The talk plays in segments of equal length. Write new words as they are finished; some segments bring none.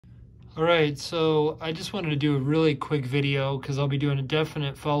All right, so I just wanted to do a really quick video because I'll be doing a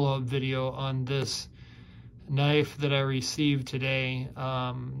definite follow-up video on this knife that I received today.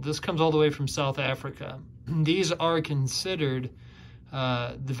 This comes all the way from South Africa. These are considered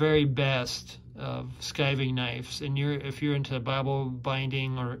the very best of skiving knives, and if you're into Bible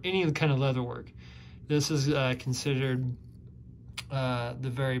binding or any kind of leather work, this is considered the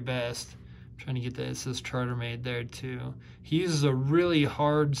very best. Trying to get that. It says Chartermade there too. He uses a really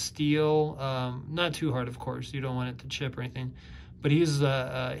hard steel, not too hard, of course. You don't want it to chip or anything. But he uses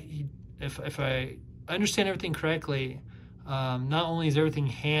if I understand everything correctly, not only is everything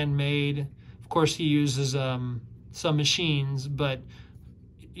handmade. Of course, he uses some machines, but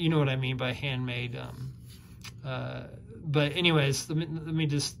you know what I mean by handmade. But anyways, let me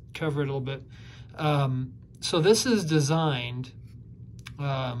just cover it a little bit. So this is designed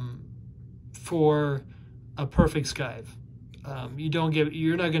for a perfect skive.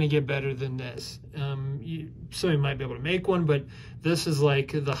 You're not going to get better than this. Somebody might be able to make one, but this is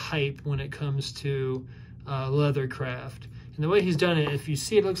like the hype when it comes to leather craft. And the way he's done it, if you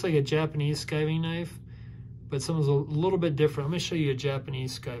see, it looks like a Japanese skiving knife, but someone's a little bit different. Let me show you a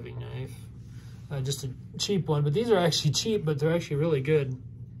Japanese skiving knife, just a cheap one. But these are actually cheap, but they're actually really good.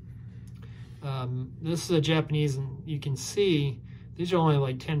 This is a Japanese, and you can see these are only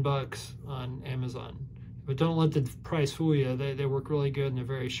like 10 bucks on Amazon. But don't let the price fool you. They work really good and they're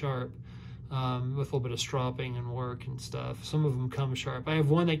very sharp, with a little bit of stropping and work and stuff. Some of them come sharp. I have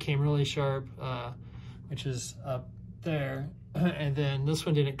one that came really sharp, which is up there. And then this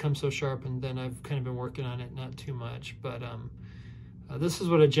one didn't come so sharp, and then I've kind of been working on it, not too much. But this is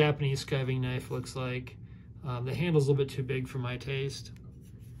what a Japanese skiving knife looks like. The handle's a little bit too big for my taste.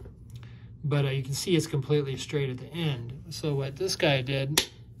 But you can see it's completely straight at the end. So what this guy did,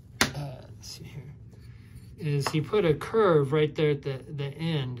 let's see here, is he put a curve right there at the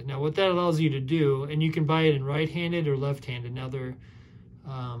end. Now what that allows you to do, and you can buy it in right-handed or left-handed. Now they're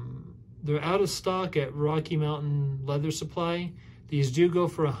out of stock at Rocky Mountain Leather Supply. These do go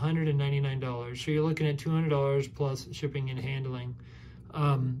for $199. So you're looking at $200 plus shipping and handling.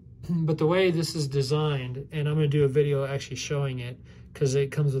 But the way this is designed, and I'm going to do a video actually showing it, because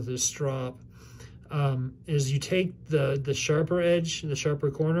it comes with this strop, is you take the sharper edge, the sharper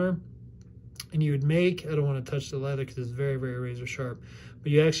corner, and you would make, I don't want to touch the leather because it's very, very razor sharp,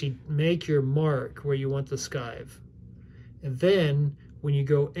 but you actually make your mark where you want the skive. And then when you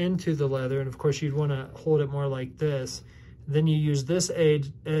go into the leather, and of course you'd want to hold it more like this, then you use this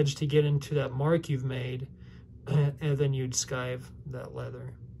edge to get into that mark you've made, and then you'd skive that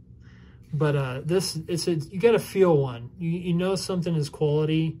leather. But you got to feel one. You know something is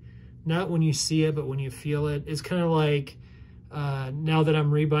quality, not when you see it, but when you feel it. It's kind of like now that I'm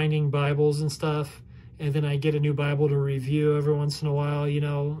rebinding Bibles and stuff, and then I get a new Bible to review every once in a while, you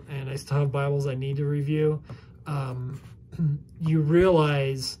know, and I still have Bibles I need to review. You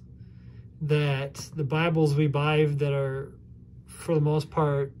realize that the Bibles we buy that are, for the most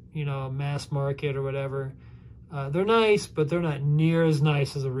part, you know, mass market or whatever, they're nice, but they're not near as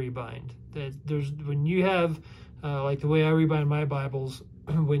nice as a rebind. When you have, like the way I rebind my Bibles,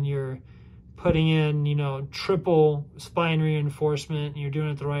 when you're putting in, you know, triple spine reinforcement, and you're doing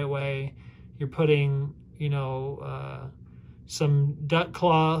it the right way, you're putting, you know, some duck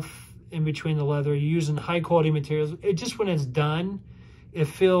cloth in between the leather, you're using high quality materials. It just, when it's done, it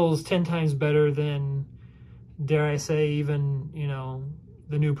feels 10 times better than, dare I say, even, you know,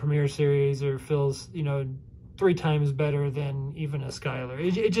 the new Premier Series, or feels, you know, 3 times better than even a Skylar.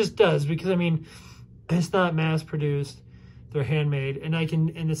 It just does, because I mean, it's not mass produced, they're handmade, and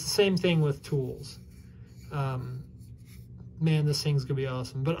it's the same thing with tools. Man, this thing's gonna be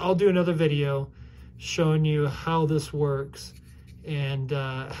awesome. But I'll do another video showing you how this works and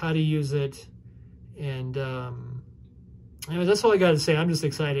how to use it. And anyway, that's all I got to say. I'm just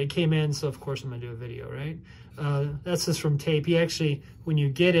excited. It came in, so of course I'm gonna do a video, right? That's just from tape. He actually, when you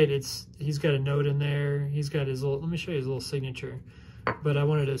get it, he's got a note in there. He's got his little, let me show you his little signature. But I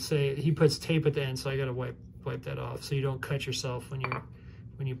wanted to say, he puts tape at the end, so I got to wipe that off so you don't cut yourself when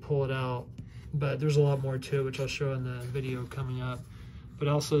you pull it out. But there's a lot more to it, which I'll show in the video coming up. But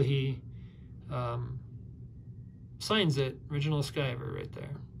also he signs it, original Skiver right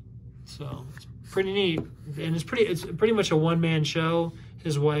there. So it's pretty neat, and it's pretty much a one-man show.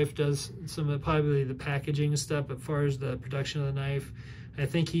 His wife does some of probably the packaging stuff, but as far as the production of the knife, I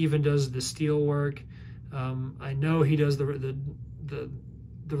think he even does the steel work. I know he does the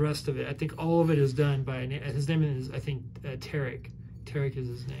rest of it. I think all of it is done by, his name is, I think, Tarek. Tarek is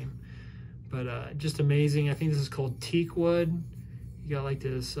his name. But just amazing. I think this is called teak wood. You got like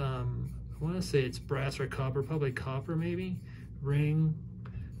this, I want to say it's brass or copper, probably copper maybe, ring.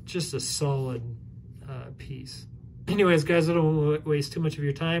 just a solid piece. Anyways, guys, I don't want to waste too much of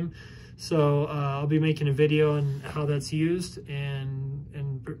your time. So I'll be making a video on how that's used,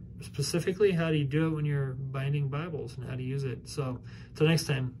 and specifically how do you do it when you're binding Bibles and how to use it. So until next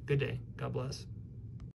time, good day. God bless.